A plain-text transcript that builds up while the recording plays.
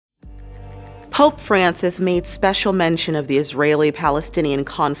Pope Francis made special mention of the Israeli-Palestinian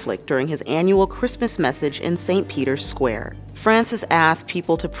conflict during his annual Christmas message in St. Peter's Square. Francis asked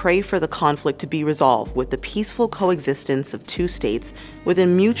people to pray for the conflict to be resolved with the peaceful coexistence of two states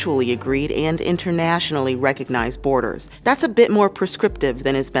within mutually agreed and internationally recognized borders. That's a bit more prescriptive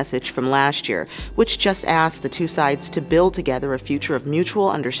than his message from last year, which just asked the two sides to build together a future of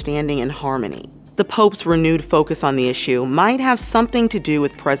mutual understanding and harmony. The Pope's renewed focus on the issue might have something to do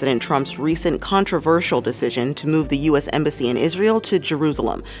with President Trump's recent controversial decision to move the U.S. Embassy in Israel to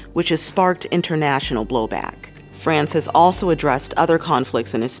Jerusalem, which has sparked international blowback. Francis also addressed other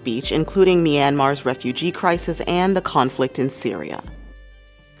conflicts in his speech, including Myanmar's refugee crisis and the conflict in Syria.